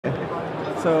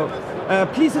So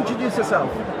please introduce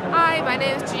yourself. Hi, my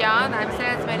name is Jian. I'm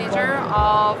sales manager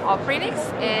of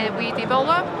Prinics, and we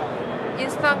develop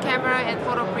instant camera and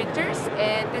photo printers.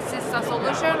 And this is a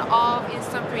solution of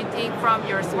instant printing from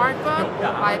your smartphone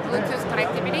by Bluetooth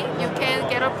connectivity. You can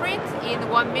get a print in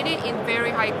 1 minute in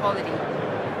very high quality.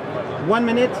 1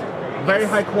 minute, very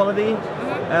high quality.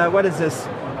 What is this?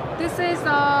 This is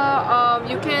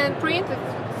you can print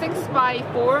 6 by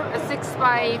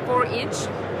 4 inch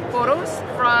photos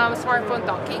from smartphone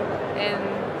docking, and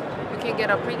you can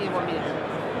get a print in 1 minute.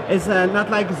 It's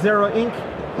not like zero ink?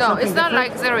 No, it's not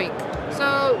like zero ink.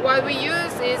 So what we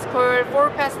use is called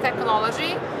 4-pass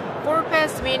technology.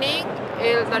 4-pass meaning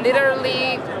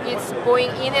literally it's going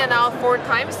in and out 4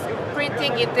 times,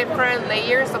 printing in different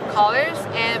layers of colors,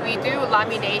 and we do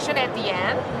lamination at the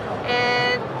end.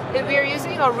 And we are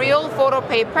using a real photo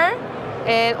paper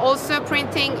and also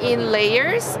printing in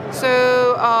layers.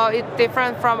 So it's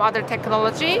different from other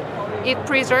technology. It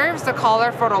preserves the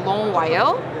color for a long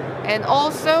while, and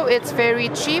also it's very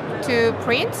cheap to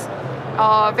print.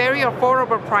 Very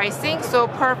affordable pricing. So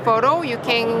per photo, you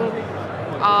can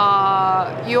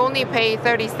you only pay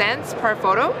 30 cents per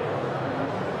photo.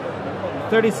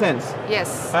 30 cents?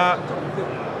 Yes.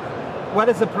 What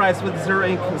is the price with zero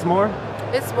ink? Is more?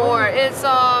 It's more. It's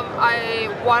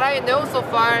what I know so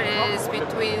far is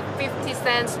between 50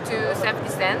 cents to 70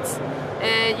 cents.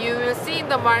 And you will see in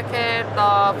the market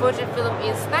the Fujifilm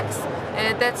Instax,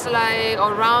 and that's like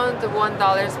around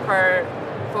 $1 per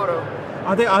photo.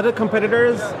 Are there other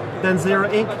competitors than zero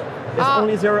ink? It's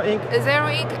only zero ink? Zero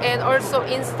ink and also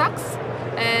Instax,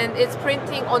 and it's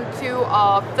printing onto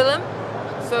film.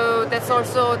 So that's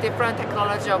also different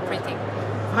technology of printing.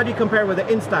 How do you compare with the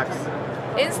Instax?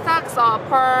 Instax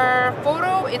per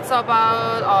photo, it's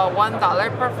about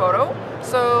 $1 per photo.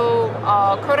 So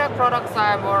Kodak products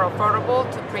are more affordable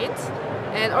to print,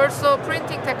 and also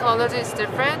printing technology is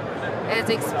different. As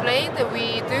explained,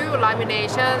 we do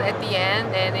lamination at the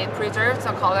end, and it preserves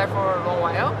the color for a long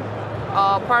while,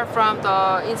 apart from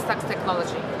the Instax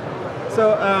technology.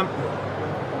 So,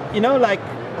 you know, like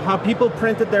how people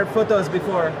printed their photos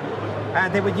before,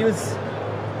 they would use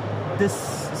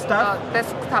this stuff?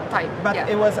 Desktop type. But yeah.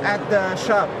 it was at the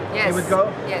shop. Yes. It would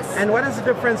go? Yes. And what is the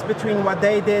difference between what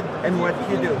they did and what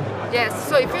you do? Yes,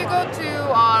 so if you go to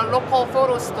a local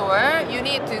photo store, you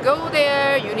need to go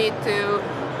there, you need to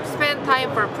spend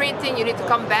time for printing, you need to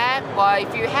come back. But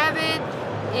if you have it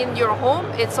in your home,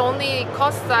 it's only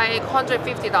costs like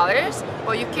 $150,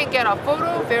 but you can get a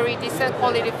photo, very decent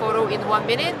quality photo in 1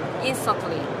 minute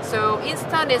instantly. So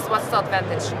instant is what's the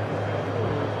advantage.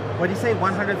 What do you say,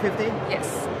 150?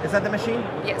 Yes. Is that the machine?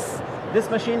 Yes. This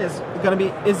machine is going to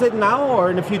be, is it now or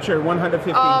in the future,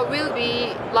 150? Will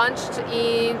be launched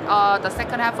in the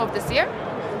second half of this year.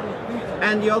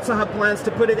 And you also have plans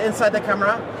to put it inside the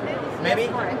camera? Maybe?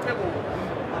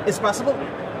 Yes, it's possible?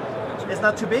 It's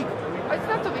not too big? it's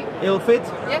not too big. It'll fit?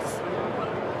 Yes.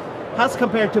 How's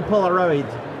compared to Polaroid?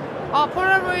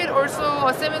 Polaroid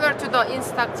also similar to the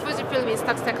Instax, Fujifilm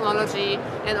Instax technology,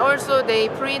 and also they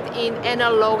print in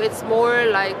analog. It's more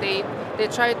like they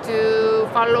try to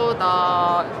follow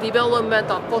the development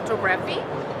of photography.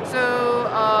 So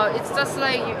it's just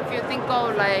like if you think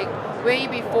of like way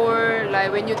before,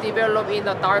 like when you develop in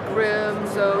the dark room,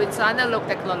 so it's analog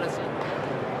technology.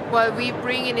 But we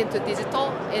bring it into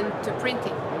digital, into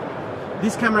printing.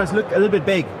 These cameras look a little bit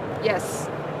big. Yes.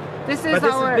 This is but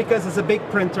this is because it's a big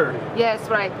printer. Yes,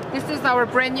 right. This is our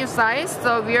brand new size.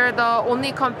 So we are the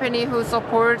only company who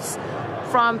supports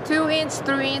from 2-inch,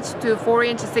 3-inch to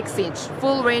 4-inch, 6-inch.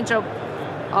 Full range of...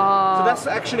 so that's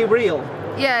actually real?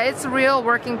 Yeah, it's a real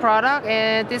working product.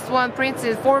 And this one prints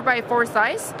in 4x4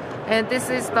 size. And this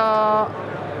is the...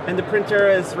 And the printer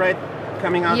is right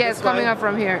coming out Yes, this way? coming out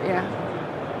from here, yeah.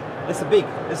 It's big.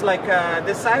 It's like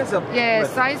the size of... Yeah,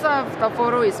 size of the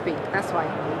photo is big. That's why.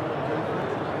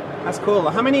 That's cool.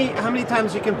 How many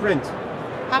times you can print?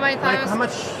 How many times? Like how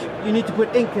much you need to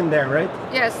put ink in there, right?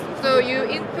 Yes. So you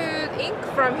input ink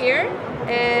from here,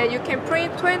 and you can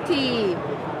print 20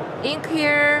 ink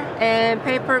here, and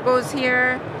paper goes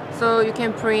here. So you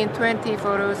can print 20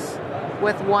 photos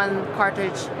with one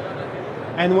cartridge.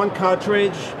 And one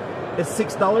cartridge is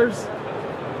 $6?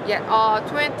 Yeah.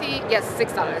 20. Yes,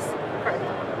 $6.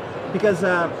 Correct. Because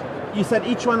you said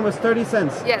each one was 30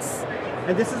 cents. Yes.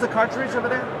 And this is a cartridge over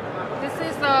there?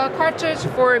 This is a cartridge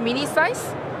for mini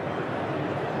size,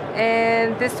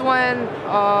 and this one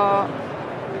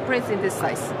prints in this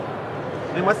size.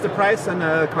 And what's the price on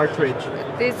a cartridge?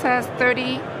 This has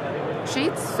 30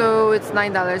 sheets, so it's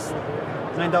 $9.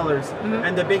 $9.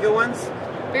 And the bigger ones?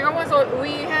 Bigger ones,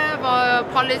 we have a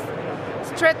policy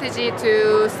strategy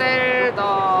to sell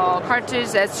the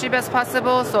cartridge as cheap as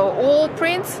possible. So all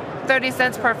prints, 30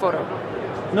 cents per photo.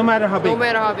 No matter how big? No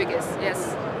matter how big it is,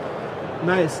 yes.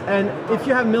 Nice. And if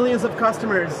you have millions of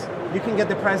customers, you can get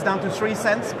the price down to 3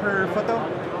 cents per photo?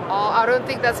 I don't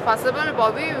think that's possible,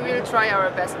 but we will try our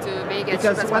best to make it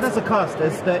because cheap as what does possible. it cost?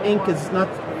 Is the ink is not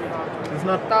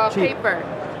the cheap. paper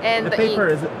and the the paper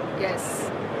ink. is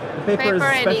Yes. the paper is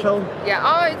and special. ink. Yeah.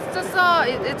 Oh, it's just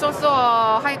it's also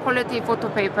a high quality photo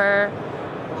paper.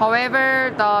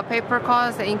 However, the paper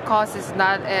cost, the ink cost is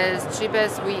not as cheap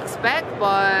as we expect,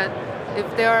 but if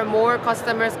there are more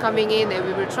customers coming in, then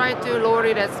we will try to lower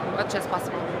it as much as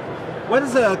possible. What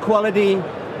is the quality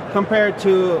compared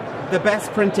to the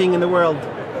best printing in the world?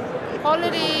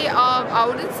 Quality, I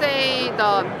wouldn't say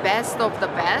the best of the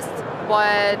best,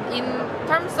 but in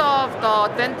terms of the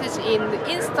advantage in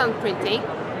instant printing,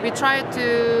 we try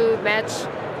to match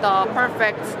the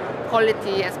perfect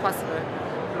quality as possible.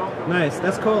 Nice,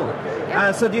 that's cool.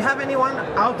 Yeah. So do you have anyone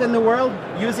out in the world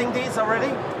using these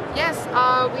already? Yes,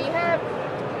 we have.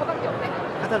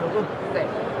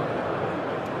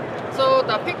 So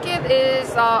the Pickit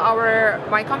is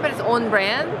my company's own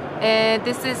brand, and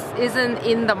this isn't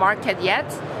in the market yet.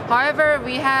 However,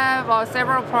 we have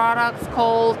several products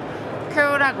called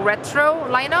Kodak Retro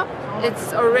lineup.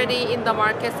 It's already in the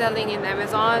market, selling in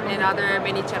Amazon and other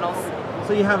many channels.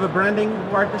 So you have a branding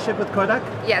partnership with Kodak?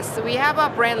 Yes, we have a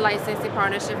brand licensing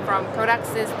partnership from Kodak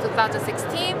since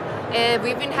 2016, and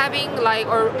we've been having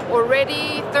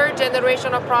already 3rd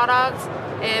generation of products,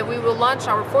 and we will launch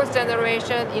our 4th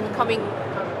generation in coming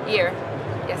year.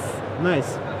 Yes.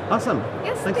 Nice. Awesome.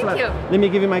 Yes, Thanks thank a lot. you. Let me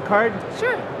give you my card.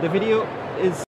 Sure. The video is